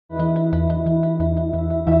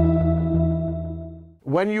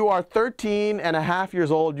when you are 13 and a half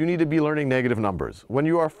years old, you need to be learning negative numbers. When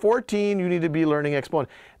you are 14, you need to be learning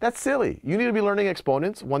exponents. That's silly. You need to be learning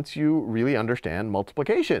exponents once you really understand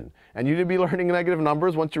multiplication. And you need to be learning negative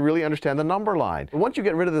numbers once you really understand the number line. Once you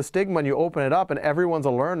get rid of the stigma and you open it up and everyone's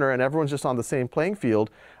a learner and everyone's just on the same playing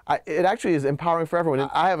field, it actually is empowering for everyone.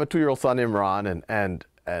 I have a 2-year-old son, Imran,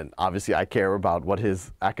 and obviously I care about what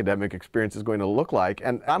his academic experience is going to look like.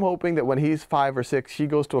 And I'm hoping that when he's 5 or 6, he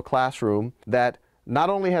goes to a classroom that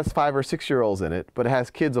not only has 5 or 6-year-olds in it, but it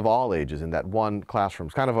has kids of all ages in that one classroom.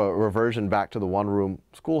 It's kind of a reversion back to the one-room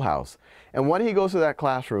schoolhouse. And when he goes to that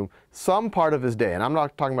classroom, some part of his day, and I'm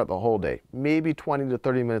not talking about the whole day, maybe 20 to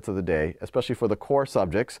 30 minutes of the day, especially for the core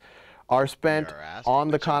subjects, are spent on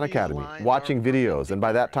the Khan Academy, watching videos. And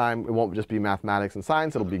by that time, it won't just be mathematics and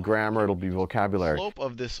science, it'll be grammar, it'll be vocabulary. The slope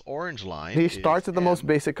of this orange line He starts at the most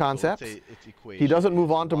basic concepts. He doesn't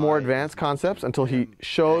move on to more advanced concepts until he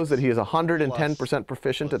shows that he is 110%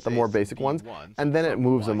 proficient at the more basic ones, and then it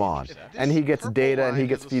moves him on. And he gets data and he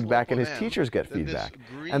gets feedback and his teachers get feedback.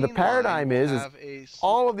 And the paradigm is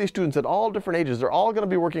all of these students at all different ages, they're all going to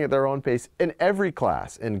be working at their own pace in every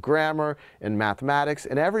class, in grammar, in mathematics,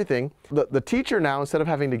 in everything. The teacher now, instead of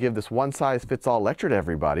having to give this one-size-fits-all lecture to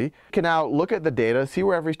everybody, can now look at the data, see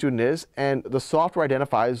where every student is, and the software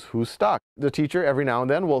identifies who's stuck. The teacher, every now and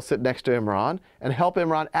then, will sit next to Imran and help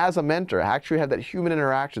Imran as a mentor, actually have that human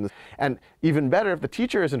interaction. And even better, if the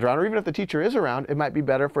teacher isn't around, or even if the teacher is around, it might be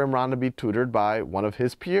better for Imran to be tutored by one of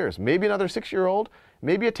his peers. Maybe another 6-year-old,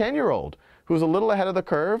 maybe a 10-year-old. Who's a little ahead of the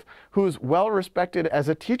curve, who's well respected as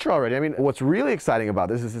a teacher already. I mean, what's really exciting about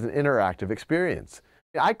this is it's an interactive experience.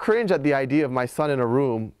 I cringe at the idea of my son in a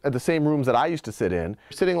room, at the same rooms that I used to sit in,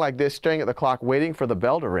 sitting like this, staring at the clock, waiting for the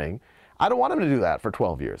bell to ring. I don't want him to do that for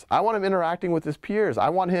 12 years. I want him interacting with his peers. I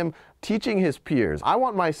want him teaching his peers. I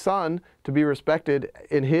want my son to be respected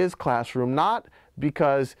in his classroom, not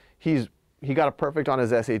because he got a perfect on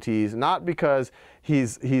his SATs, not because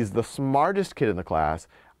he's the smartest kid in the class.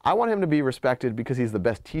 I want him to be respected because he's the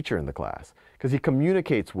best teacher in the class, because he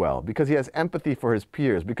communicates well, because he has empathy for his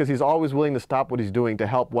peers, because he's always willing to stop what he's doing to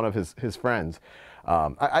help one of his friends.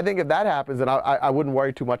 I think if that happens, then I wouldn't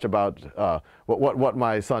worry too much about what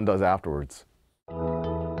my son does afterwards.